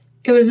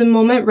It was a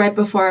moment right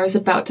before I was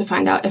about to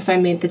find out if I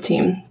made the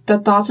team. The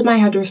thoughts in my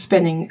head were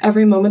spinning,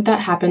 every moment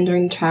that happened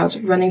during the trials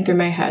running through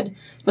my head.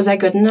 Was I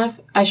good enough?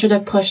 I should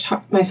have pushed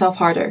myself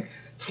harder,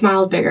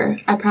 smiled bigger.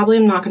 I probably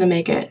am not going to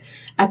make it.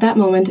 At that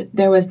moment,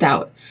 there was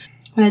doubt.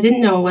 What I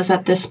didn't know was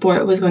that this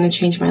sport was going to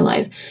change my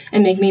life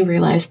and make me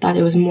realize that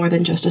it was more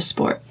than just a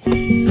sport.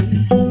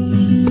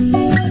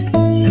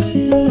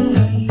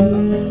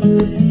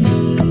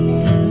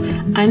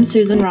 I'm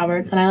Susan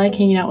Roberts, and I like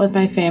hanging out with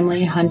my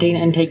family, hunting,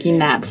 and taking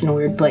naps in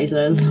weird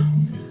places.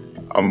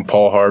 I'm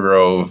Paul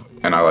Hargrove,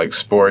 and I like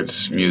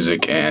sports,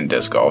 music, and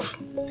disc golf.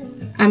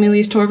 I'm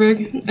Elise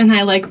Torberg, and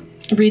I like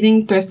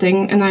reading,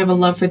 thrifting, and I have a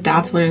love for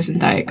Dad's Winners and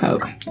Diet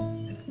Coke.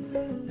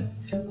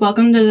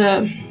 Welcome to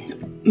the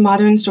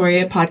Modern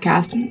Story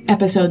podcast,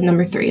 episode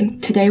number 3.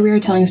 Today we are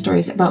telling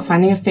stories about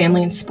finding a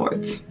family in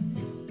sports.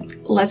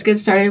 Let's get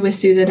started with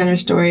Susan and her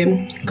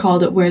story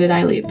called Where Did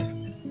I Leap?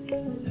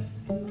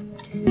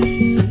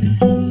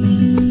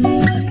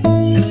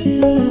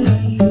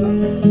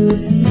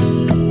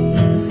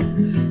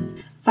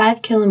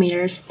 5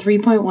 kilometers,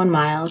 3.1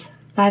 miles,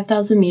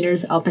 5,000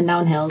 meters up and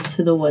down hills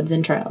through the woods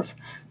and trails.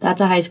 That's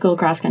a high school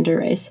cross-country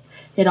race.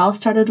 It all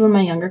started when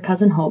my younger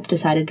cousin Hope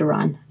decided to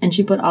run, and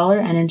she put all her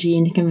energy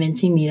into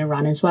convincing me to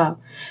run as well.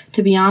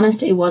 To be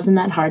honest, it wasn't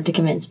that hard to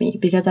convince me,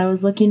 because I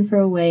was looking for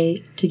a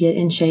way to get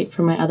in shape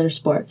for my other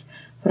sports,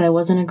 but I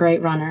wasn't a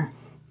great runner.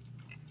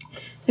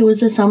 It was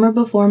the summer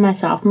before my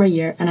sophomore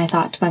year, and I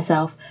thought to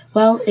myself,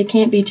 well, it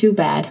can't be too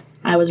bad.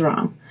 I was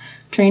wrong.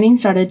 Training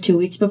started 2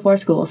 weeks before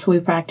school, so we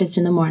practiced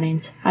in the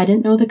mornings. I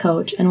didn't know the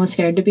coach and was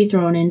scared to be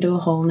thrown into a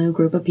whole new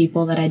group of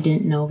people that I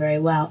didn't know very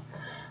well.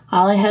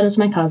 All I had was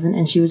my cousin,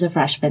 and she was a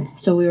freshman,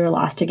 so we were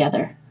lost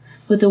together.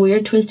 With a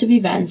weird twist of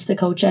events, the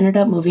coach ended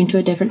up moving to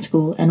a different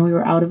school, and we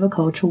were out of a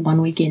coach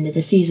 1 week into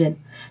the season.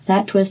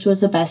 That twist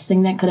was the best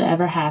thing that could have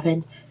ever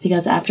happened,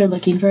 because after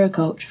looking for a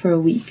coach for a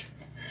week,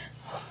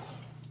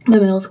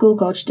 the middle school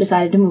coach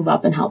decided to move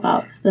up and help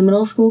out. The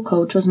middle school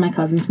coach was my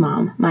cousin's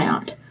mom, my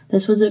aunt.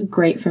 This was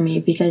great for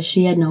me because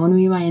she had known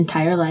me my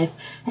entire life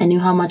and knew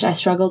how much I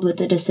struggled with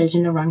the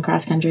decision to run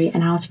cross-country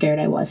and how scared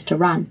I was to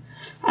run.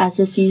 As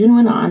the season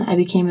went on, I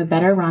became a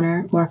better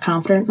runner, more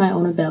confident in my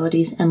own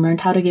abilities, and learned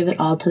how to give it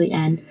all to the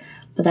end.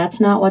 But that's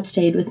not what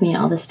stayed with me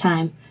all this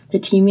time. The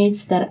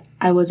teammates that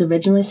I was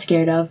originally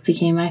scared of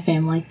became my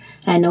family,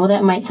 and I know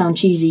that might sound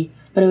cheesy,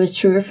 but it was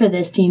truer for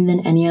this team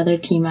than any other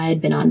team I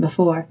had been on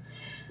before.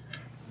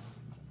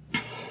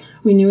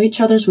 We knew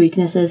each other's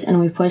weaknesses, and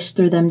we pushed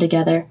through them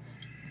together.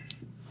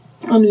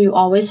 And you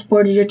always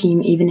supported your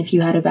team even if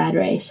you had a bad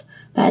race.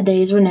 Bad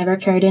days were never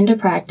carried into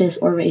practice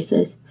or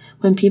races.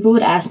 When people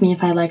would ask me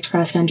if I liked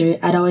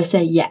cross-country, I'd always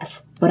say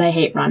yes, but I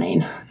hate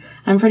running.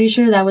 I'm pretty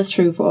sure that was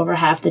true for over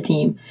half the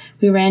team.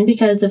 We ran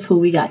because of who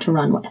we got to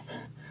run with.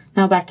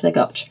 Now back to the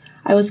coach.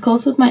 I was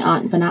close with my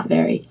aunt, but not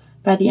very.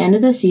 By the end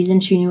of the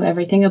season, she knew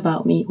everything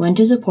about me, when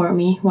to support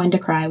me, when to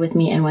cry with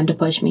me, and when to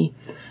push me.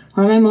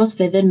 One of my most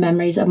vivid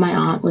memories of my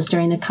aunt was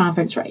during the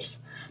conference race.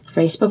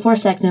 The race before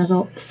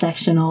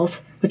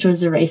sectionals, which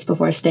was the race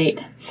before state,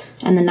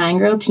 and the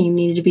 9-girl team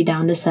needed to be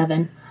down to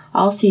 7.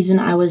 All season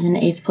I was in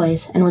 8th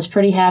place and was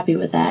pretty happy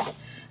with that,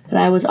 but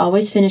I was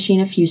always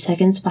finishing a few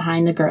seconds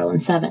behind the girl in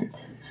 7th,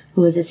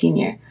 who was a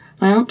senior.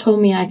 My aunt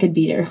told me I could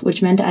beat her,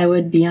 which meant I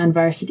would be on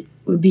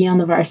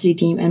the varsity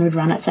team and would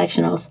run at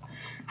sectionals.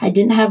 I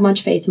didn't have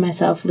much faith in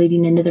myself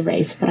leading into the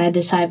race, but I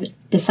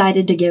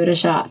decided to give it a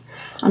shot.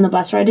 On the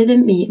bus ride to the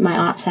meet, my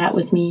aunt sat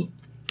with me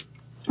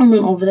and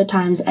went over the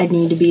times I'd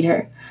need to beat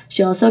her.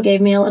 She also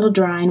gave me a little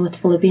drawing with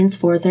Philippians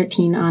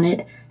 4:13 on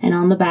it, and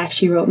on the back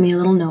she wrote me a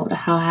little note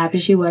how happy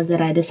she was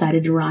that I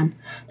decided to run.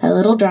 That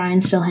little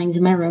drawing still hangs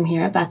in my room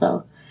here at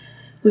Bethel.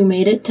 We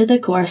made it to the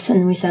course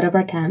and we set up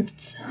our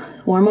tents.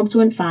 Warm-ups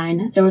went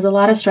fine. There was a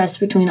lot of stress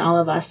between all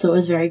of us, so it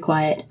was very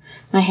quiet.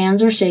 My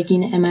hands were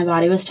shaking and my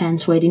body was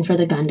tense, waiting for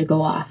the gun to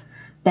go off.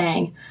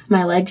 Bang!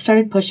 My legs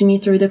started pushing me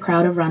through the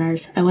crowd of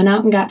runners. I went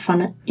out and got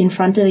in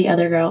front of the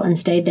other girl and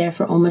stayed there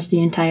for almost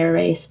the entire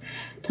race,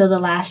 till the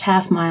last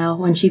half mile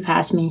when she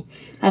passed me.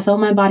 I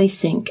felt my body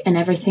sink and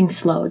everything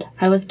slowed.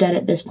 I was dead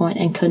at this point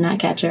and could not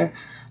catch her.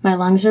 My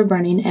lungs were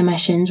burning and my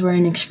shins were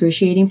in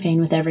excruciating pain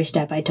with every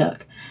step I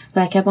took.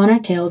 But I kept on her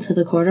tail to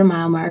the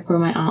quarter-mile mark where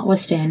my aunt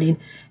was standing,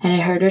 and I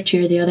heard her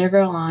cheer the other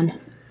girl on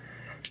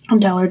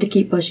and tell her to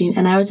keep pushing,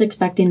 and I was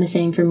expecting the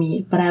same for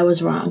me, but I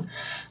was wrong.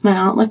 My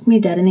aunt looked me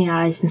dead in the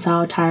eyes and saw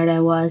how tired I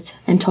was,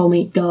 and told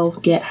me, go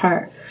get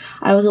her.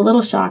 I was a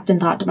little shocked and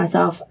thought to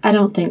myself, I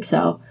don't think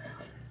so.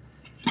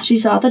 She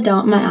saw the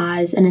doubt in my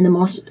eyes, and in the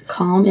most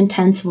calm,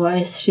 intense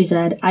voice, she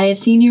said, I have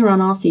seen you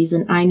run all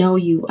season. I know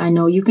you. I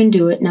know you can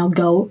do it. Now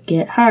go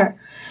get her.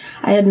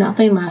 I had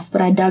nothing left,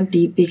 but I dug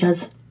deep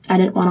because I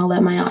didn't want to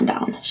let my aunt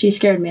down. She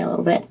scared me a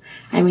little bit.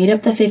 I made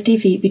up the 50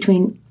 feet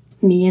between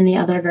me and the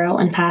other girl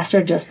and passed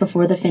her just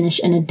before the finish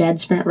in a dead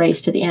sprint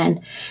race to the end.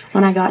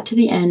 When I got to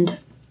the end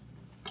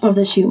of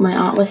the chute, my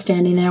aunt was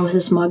standing there with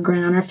a smug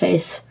grin on her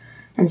face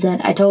and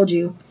said, I told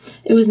you.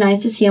 It was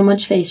nice to see how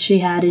much faith she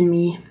had in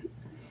me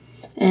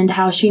and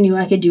how she knew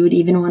I could do it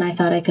even when I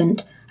thought I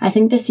couldn't. I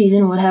think the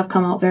season would have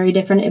come out very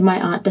different if my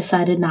aunt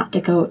decided not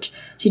to coach.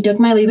 She took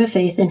my leap of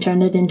faith and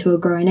turned it into a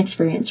growing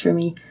experience for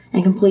me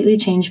and completely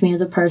changed me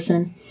as a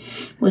person.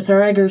 With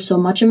her, I grew so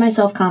much in my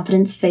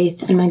self-confidence,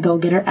 faith, and my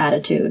go-getter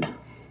attitude.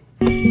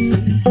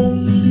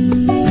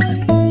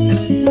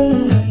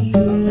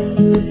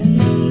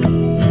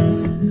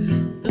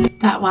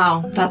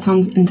 Wow, that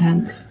sounds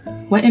intense.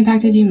 What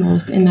impacted you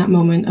most in that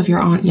moment of your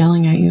aunt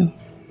yelling at you?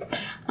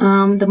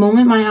 The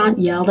moment my aunt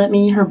yelled at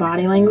me, her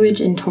body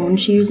language and tone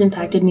she used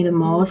impacted me the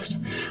most.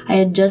 I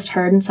had just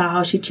heard and saw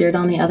how she cheered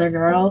on the other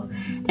girl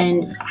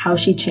and how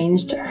she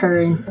changed her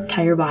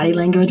entire body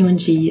language when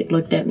she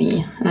looked at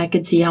me, and I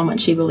could see how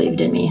much she believed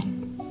in me.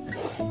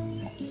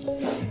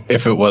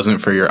 If it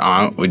wasn't for your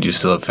aunt, would you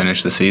still have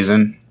finished the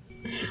season?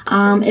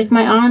 If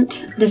my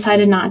aunt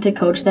decided not to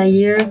coach that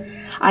year,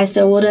 I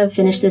still would have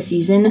finished the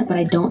season, but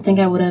I don't think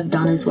I would have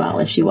done as well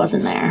if she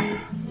wasn't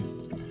there.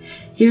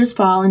 Here's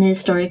Paul and his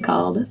story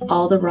called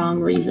All the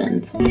Wrong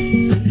Reasons.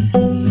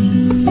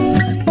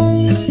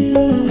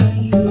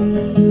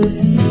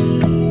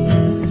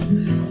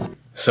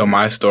 So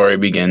my story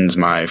begins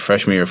my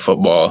freshman year of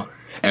football,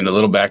 and a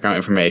little background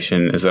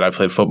information is that I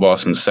played football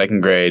since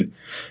second grade,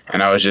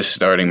 and I was just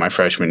starting my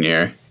freshman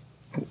year.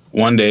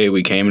 One day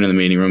we came into the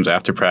meeting rooms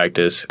after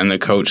practice, and the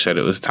coach said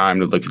it was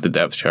time to look at the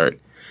depth chart.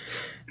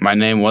 My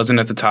name wasn't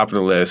at the top of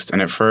the list, and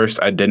at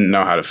first I didn't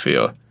know how to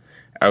feel.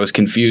 I was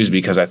confused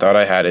because I thought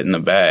I had it in the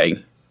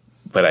bag,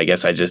 but I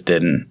guess I just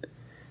didn't.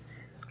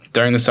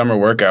 During the summer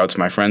workouts,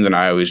 my friends and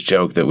I always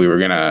joked that we were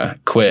going to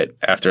quit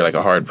after like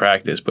a hard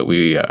practice, but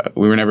we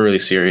were never really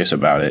serious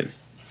about it.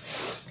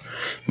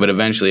 But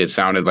eventually it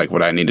sounded like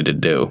what I needed to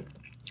do.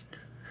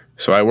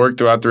 So I worked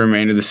throughout the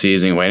remainder of the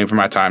season, waiting for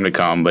my time to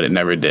come, but it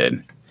never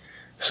did.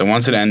 So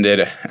once it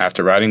ended,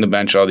 after riding the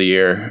bench all the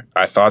year,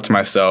 I thought to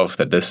myself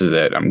that this is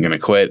it. I'm going to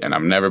quit, and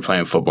I'm never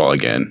playing football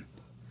again.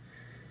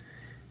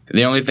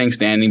 The only thing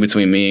standing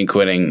between me and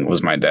quitting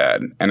was my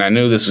dad, and I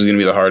knew this was going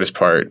to be the hardest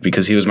part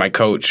because he was my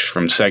coach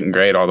from second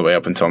grade all the way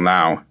up until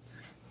now.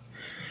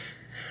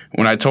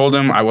 When I told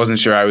him, I wasn't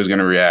sure how he was going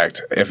to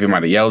react, if he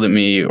might have yelled at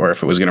me or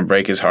if it was going to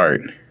break his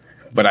heart,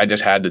 but I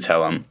just had to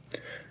tell him.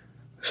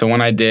 So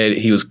when I did,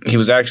 he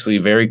was actually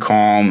very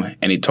calm,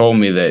 and he told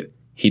me that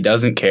he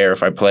doesn't care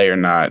if I play or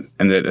not,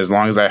 and that as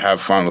long as I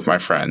have fun with my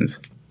friends.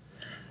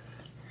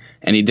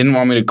 And he didn't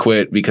want me to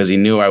quit because he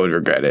knew I would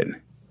regret it.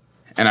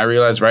 And I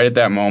realized right at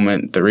that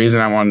moment, the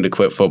reason I wanted to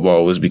quit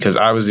football was because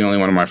I was the only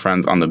one of my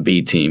friends on the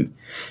B team.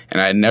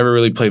 And I had never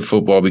really played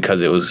football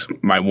because it was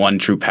my one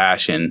true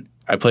passion.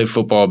 I played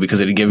football because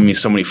it had given me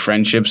so many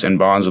friendships and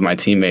bonds with my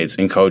teammates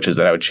and coaches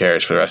that I would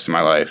cherish for the rest of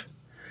my life.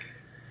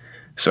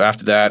 So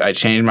after that, I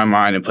changed my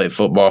mind and played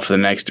football for the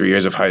next 3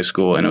 years of high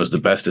school, and it was the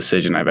best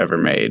decision I've ever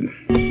made.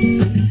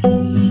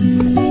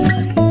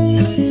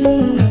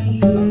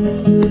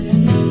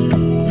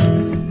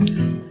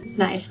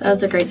 Nice, that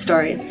was a great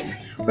story.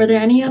 Were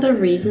there any other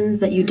reasons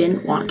that you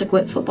didn't want to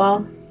quit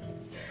football?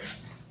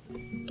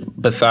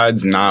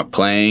 Besides not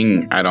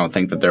playing, I don't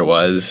think that there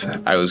was.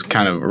 I was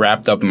kind of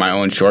wrapped up in my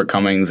own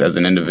shortcomings as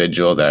an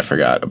individual that I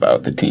forgot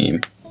about the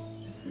team.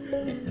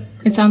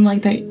 It sounded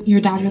like that your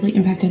dad really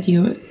impacted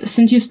you.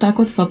 Since you stuck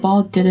with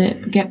football, did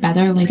it get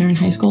better later in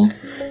high school?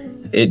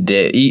 It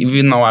did.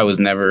 Even though I was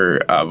never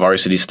a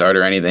varsity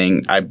starter or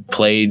anything, I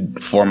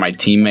played for my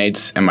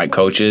teammates and my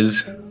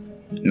coaches,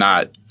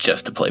 not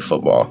just to play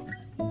football.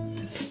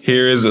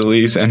 Here is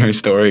Elise and her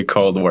story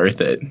called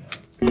Worth It.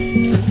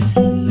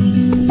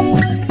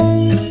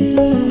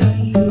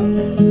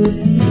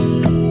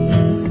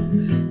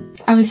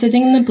 I was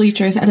sitting in the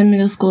bleachers at a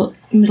middle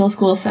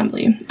school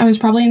assembly. I was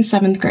probably in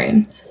 7th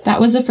grade. That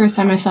was the first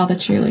time I saw the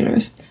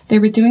cheerleaders. They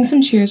were doing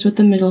some cheers with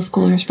the middle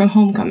schoolers from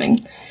homecoming.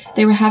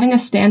 They were having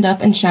us stand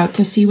up and shout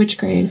to see which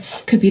grade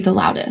could be the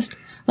loudest.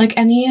 Like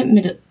any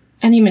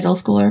middle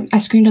schooler, I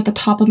screamed at the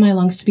top of my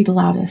lungs to be the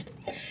loudest.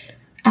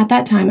 At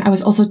that time, I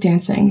was also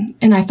dancing,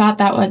 and I thought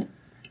that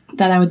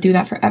I would do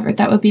that forever.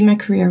 That would be my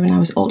career when I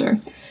was older.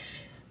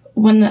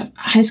 When the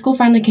high school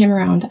finally came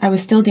around, I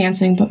was still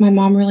dancing, but my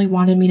mom really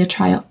wanted me to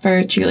try out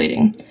for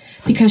cheerleading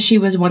because she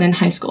was one in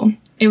high school.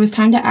 It was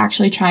time to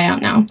actually try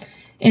out now.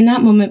 In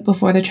that moment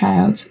before the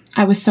tryouts,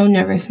 I was so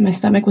nervous, my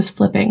stomach was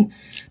flipping.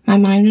 My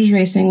mind was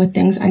racing with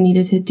things I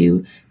needed to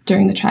do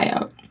during the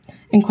tryout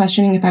and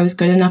questioning if I was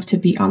good enough to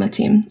be on the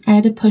team. I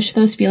had to push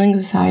those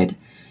feelings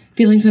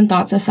and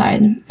thoughts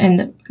aside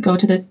and go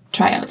to the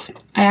tryouts.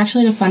 I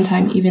actually had a fun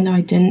time even though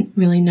I didn't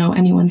really know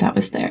anyone that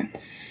was there.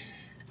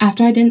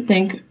 After I didn't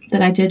think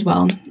that I did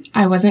well,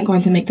 I wasn't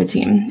going to make the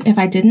team. If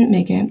I didn't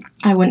make it,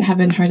 I wouldn't have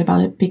been heard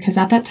about it because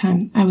at that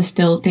time I was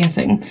still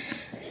dancing.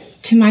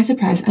 To my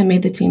surprise, I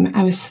made the team.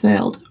 I was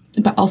thrilled,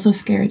 but also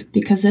scared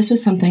because this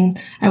was something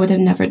I would have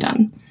never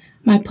done.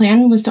 My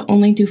plan was to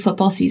only do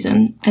football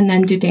season and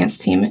then do dance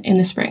team in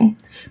the spring.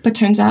 But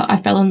turns out I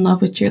fell in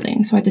love with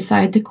cheerleading, so I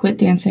decided to quit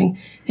dancing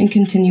and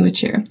continue with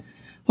cheer.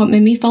 What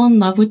made me fall in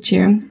love with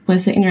cheer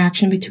was the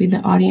interaction between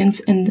the audience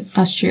and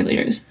us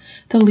cheerleaders,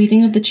 the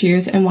leading of the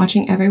cheers and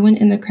watching everyone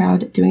in the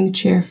crowd doing the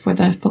cheer for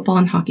the football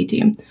and hockey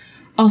team.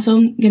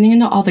 Also, getting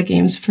into all the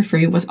games for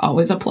free was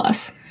always a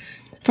plus.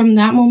 From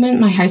that moment,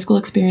 my high school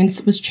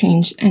experience was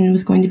changed and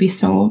was going to be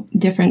so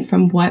different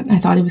from what I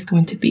thought it was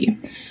going to be.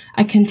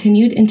 I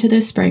continued into the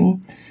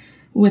spring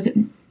with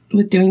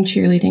doing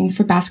cheerleading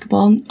for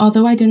basketball,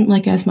 although I didn't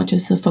like it as much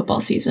as the football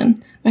season.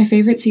 My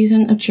favorite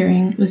season of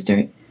cheering was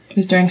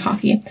during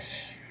hockey,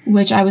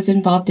 which I was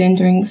involved in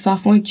during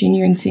sophomore,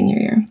 junior, and senior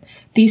year.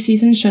 These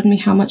seasons showed me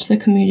how much the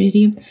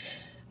community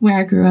where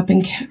I grew up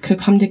in could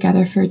come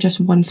together for just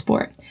one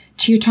sport.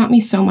 Cheer taught me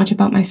so much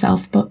about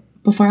myself, but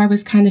before I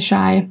was kind of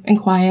shy and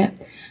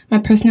quiet, my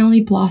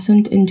personality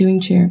blossomed in doing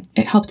cheer.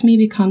 It helped me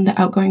become the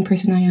outgoing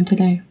person I am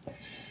today.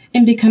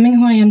 In becoming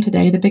who I am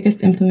today, the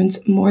biggest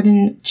influence, more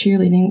than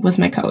cheerleading, was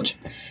my coach.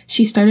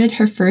 She started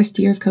her first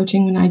year of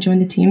coaching when I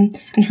joined the team,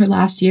 and her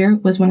last year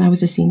was when I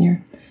was a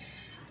senior.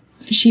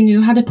 She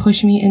knew how to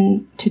push me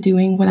into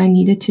doing what I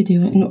needed to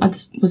do and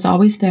was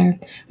always there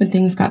when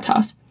things got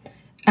tough.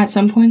 At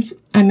some points,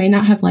 I may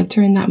not have liked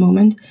her in that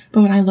moment,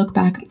 but when I look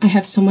back, I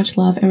have so much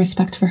love and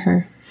respect for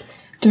her.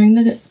 During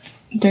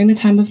the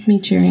time of me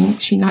cheering,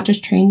 she not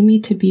just trained me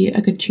to be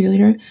a good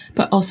cheerleader,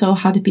 but also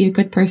how to be a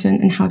good person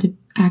and how to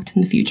act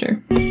in the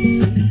future.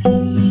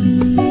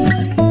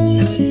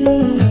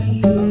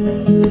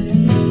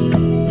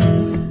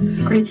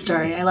 Great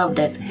story. I loved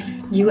it.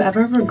 You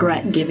ever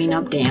regret giving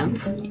up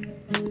dance?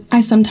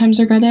 I sometimes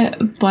regret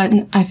it, but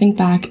I think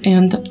back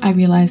and I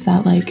realize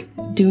that,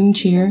 doing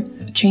cheer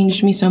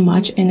changed me so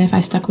much, and if I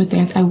stuck with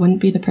dance, I wouldn't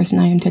be the person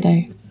I am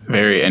today.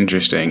 Very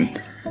interesting.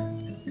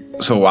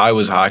 So why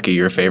was hockey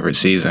your favorite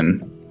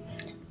season?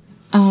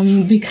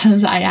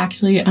 Because I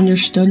actually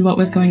understood what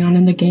was going on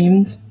in the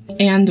games.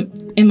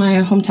 And in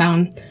my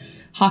hometown,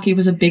 hockey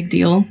was a big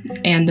deal.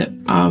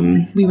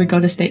 And we would go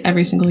to state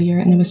every single year,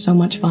 and it was so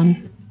much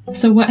fun.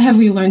 So what have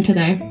we learned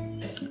today?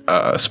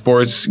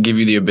 Sports give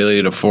you the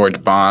ability to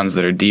forge bonds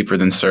that are deeper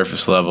than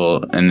surface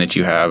level and that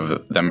you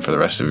have them for the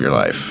rest of your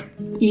life.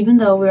 Even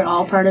though we're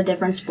all part of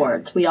different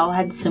sports, we all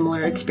had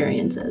similar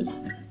experiences.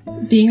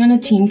 Being on a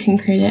team can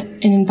create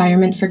an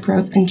environment for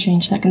growth and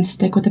change that can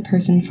stick with a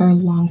person for a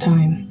long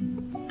time.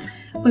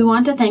 We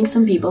want to thank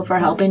some people for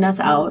helping us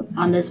out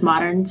on this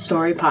Modern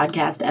Story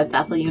podcast at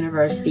Bethel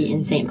University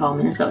in St. Paul,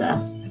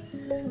 Minnesota.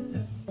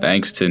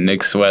 Thanks to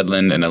Nick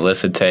Swedland and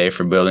Alyssa Tay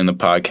for building the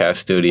podcast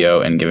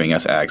studio and giving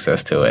us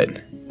access to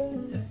it.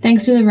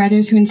 Thanks to the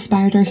writers who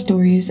inspired our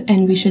stories,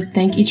 and we should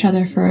thank each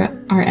other for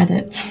our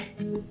edits.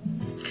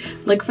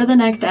 Look for the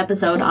next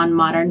episode on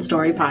Modern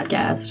Story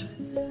Podcast.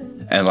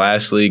 And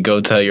lastly, go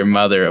tell your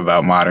mother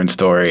about Modern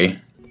Story.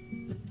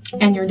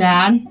 And your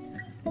dad.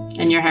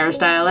 And your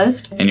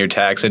hairstylist. And your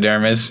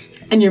taxidermist.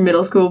 And your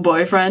middle school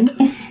boyfriend.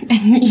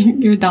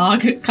 And your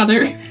dog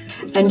cutter.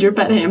 And your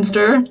pet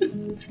hamster.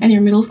 And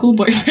your middle school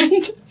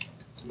boyfriend.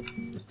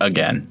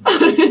 Again.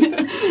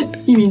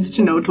 He means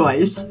to know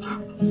twice.